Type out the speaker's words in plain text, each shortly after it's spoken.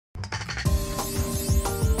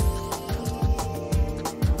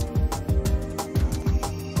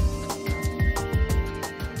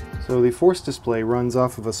So the force display runs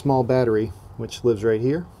off of a small battery, which lives right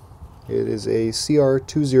here. It is a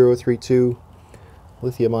CR2032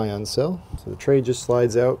 lithium-ion cell. So the tray just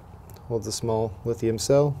slides out, holds a small lithium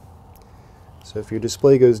cell. So if your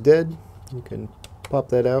display goes dead, you can pop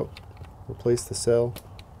that out, replace the cell,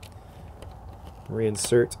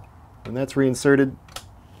 reinsert. When that's reinserted,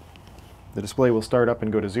 the display will start up and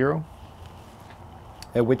go to 0,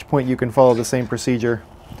 at which point you can follow the same procedure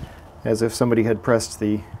as if somebody had pressed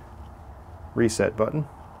the reset button.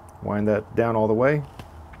 Wind that down all the way,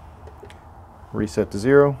 reset to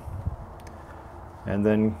 0, and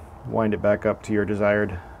then wind it back up to your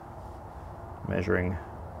desired measuring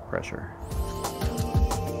pressure.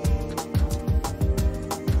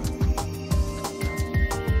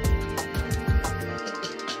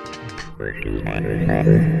 Versus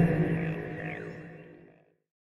 100.